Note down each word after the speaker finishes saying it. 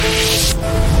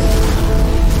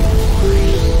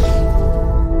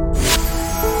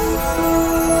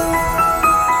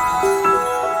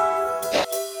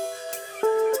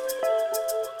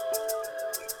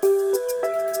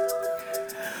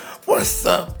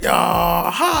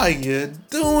Y'all, how you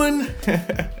doing?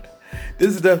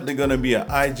 This is definitely going to be an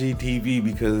IGTV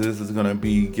because this is going to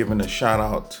be giving a shout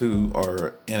out to,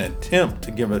 or an attempt to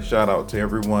give a shout out to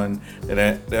everyone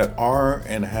that are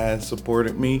and has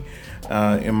supported me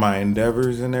in my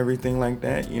endeavors and everything like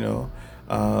that. In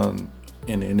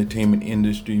the entertainment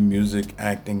industry, music,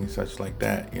 acting, and such like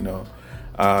that.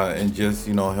 And just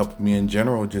helping me in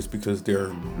general, just because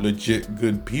they're legit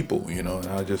good people. And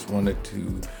I just wanted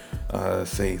to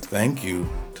say thank you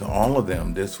to all of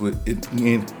them.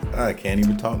 I can't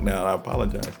even talk now. I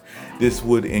apologize. This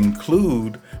would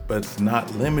include, but it's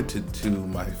not limited to,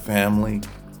 my family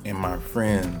and my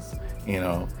friends.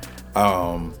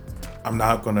 I'm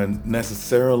not going to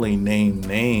necessarily name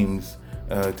names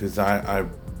because I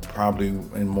probably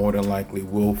and more than likely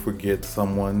will forget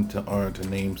someone to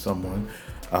name someone,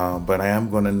 but I am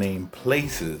going to name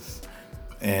places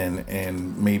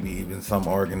and maybe even some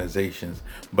organizations.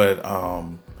 But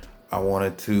I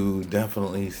wanted to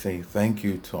definitely say thank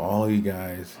you to all of you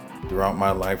guys throughout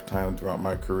my lifetime, throughout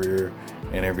my career,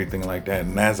 and everything like that.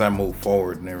 And as I move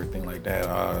forward and everything like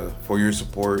that, for your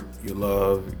support, your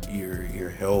love, your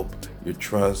help, your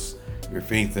trust, your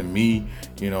faith in me,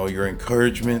 your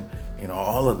encouragement,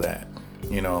 all of that,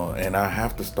 and I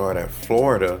have to start at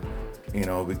Florida,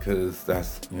 because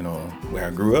that's, where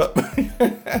I grew up.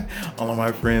 All of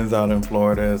my friends out in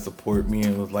Florida support me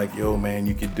and was like, yo, man,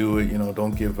 you could do it,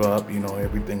 don't give up,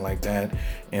 everything like that.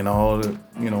 And all the,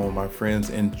 my friends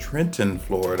in Trenton,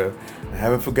 Florida, I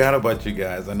haven't forgot about you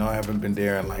guys. I know I haven't been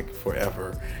there in like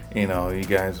forever. You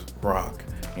guys rock,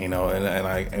 and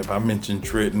if I mention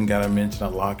Trenton, gotta mention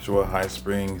Alachua, High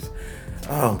Springs,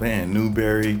 oh man,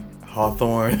 Newberry,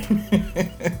 Hawthorne,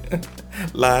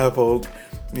 Live Oak,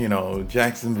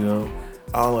 Jacksonville,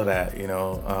 all of that,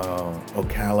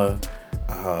 Ocala,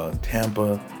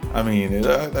 Tampa. I mean,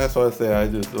 that's why I say I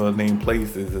just name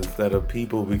places instead of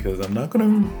people, because I'm not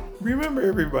going to remember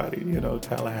everybody,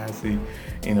 Tallahassee,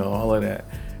 all of that.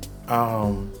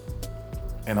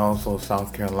 And also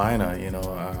South Carolina,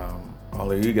 all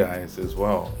of you guys as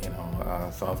well,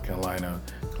 South Carolina,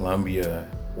 Columbia,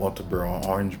 Walterboro,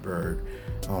 Orangeburg,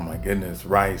 oh my goodness,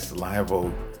 Rice, Live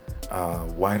Oak,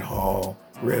 Whitehall,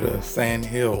 Ritter, Sand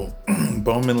Hill,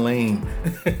 Bowman Lane.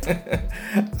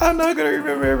 I'm not gonna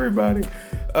remember everybody.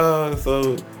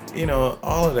 So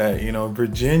all of that,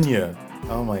 Virginia,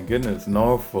 oh my goodness,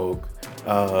 Norfolk,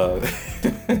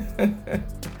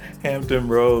 Hampton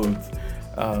Roads,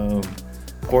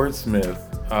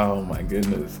 Portsmouth, oh my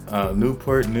goodness,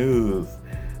 Newport News,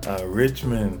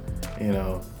 Richmond,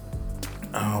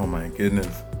 oh my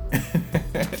goodness.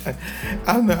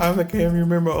 I can't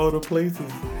remember all the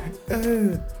places.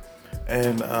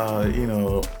 And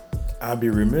I'd be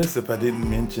remiss if I didn't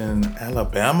mention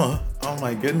Alabama. Oh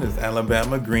my goodness,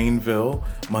 Alabama, Greenville,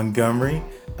 Montgomery,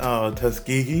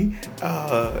 Tuskegee.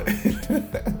 Oh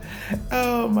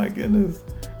my goodness,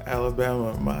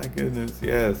 Alabama, my goodness,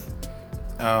 yes.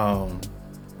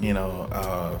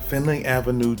 Finley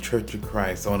Avenue Church of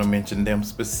Christ. I want to mention them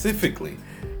specifically.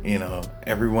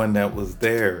 Everyone that was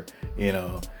there,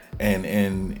 and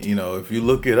if you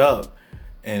look it up,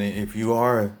 and if you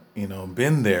are,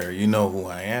 been there, you know who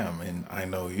I am, and I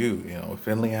know you,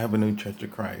 Finley Avenue Church of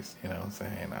Christ, what I'm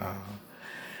saying,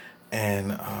 and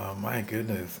my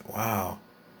goodness, wow,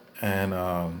 and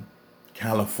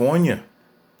California,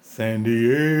 San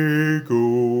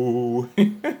Diego.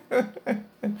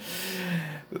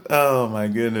 Oh my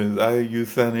goodness, I use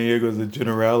San Diego as a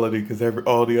generality because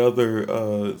all the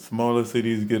other smaller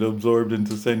cities get absorbed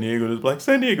into San Diego. It's like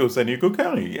San Diego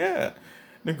County, yeah,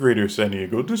 the Greater San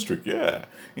Diego District, yeah,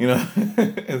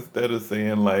 instead of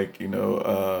saying like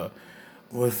I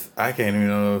can't even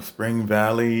know, Spring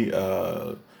Valley,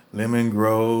 Lemon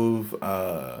Grove,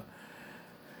 El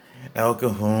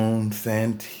Cajon,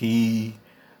 Santee,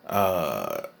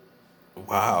 wow.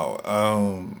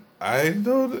 I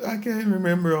can't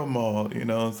remember them all, what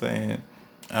I'm saying?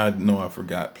 I know I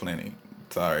forgot plenty.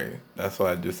 Sorry. That's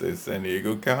why I just said San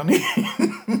Diego County.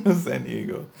 San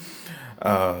Diego.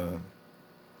 Uh,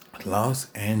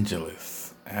 Los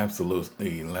Angeles.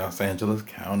 Absolutely. Los Angeles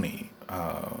County.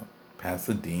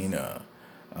 Pasadena.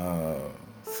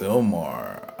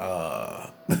 Sylmar.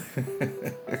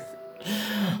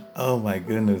 Oh my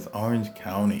goodness. Orange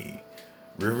County.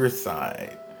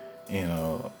 Riverside.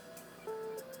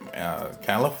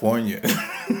 California.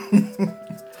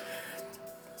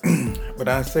 But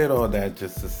I said all that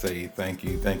just to say thank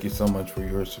you. Thank you so much for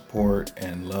your support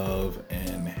and love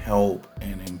and help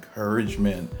and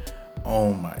encouragement.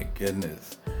 Oh my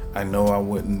goodness. I know I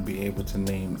wouldn't be able to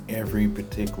name every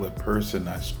particular person.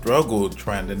 I struggled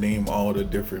trying to name all the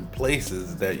different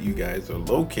places that you guys are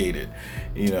located,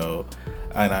 you know,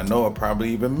 and I know I probably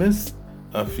even missed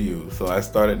a few. So I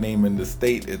started naming the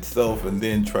state itself and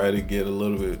then try to get a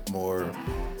little bit more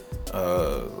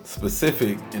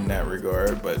specific in that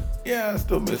regard. But yeah, I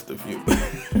still missed a few.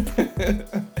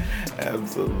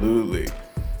 Absolutely.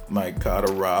 Like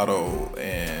Colorado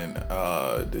and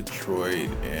Detroit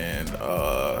and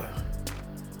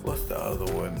what's the other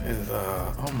one? Is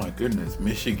oh my goodness,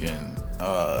 Michigan.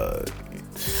 Wow.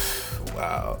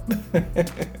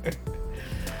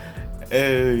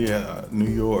 Yeah, New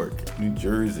York, New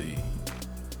Jersey.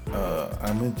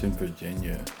 I mentioned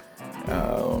Virginia.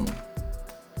 Um,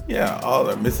 yeah, all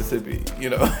of Mississippi.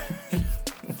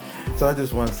 So I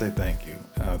just want to say thank you.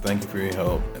 Thank you for your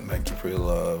help and thank you for your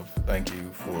love. Thank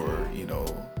you for,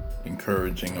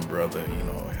 encouraging a brother,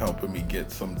 helping me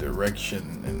get some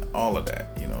direction and all of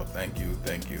that. Thank you,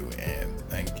 and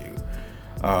thank you.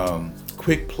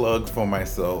 Quick plug for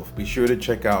myself. Be sure to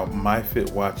check out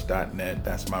myfitwatch.net.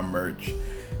 That's my merch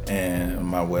and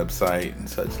my website and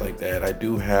such like that. I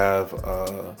do have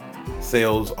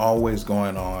sales always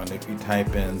going on. If you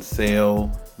type in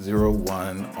sale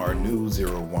 01 or new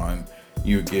 01,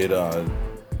 you get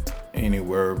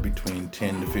anywhere between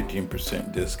 10 to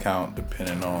 15% discount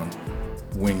depending on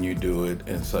when you do it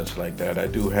and such like that. I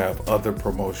do have other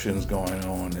promotions going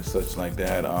on and such like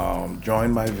that.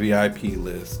 Join my VIP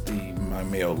list, my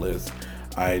mail list.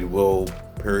 I will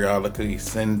periodically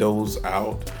send those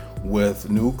out with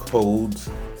new codes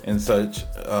and such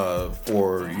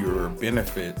for your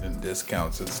benefit and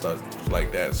discounts and stuff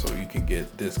like that, so you can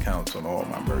get discounts on all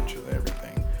my merch and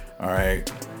everything. All right,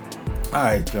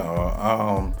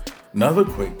 y'all. Another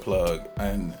quick plug,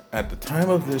 and at the time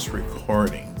of this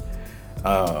recording,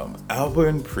 Alba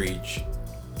and Preach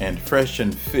and Fresh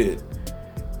and Fit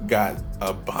got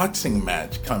a boxing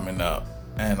match coming up,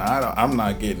 and I'm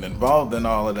not getting involved in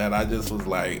all of that. I just was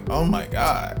like, oh my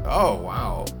God, oh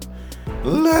wow,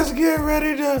 let's get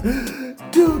ready to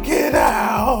duke it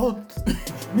out.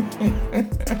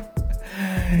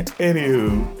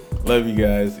 Anywho, love you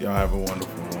guys. Y'all have a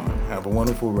wonderful one. Have a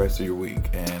wonderful rest of your week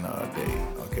and day.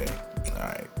 Okay. All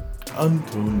right.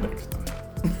 Until next time.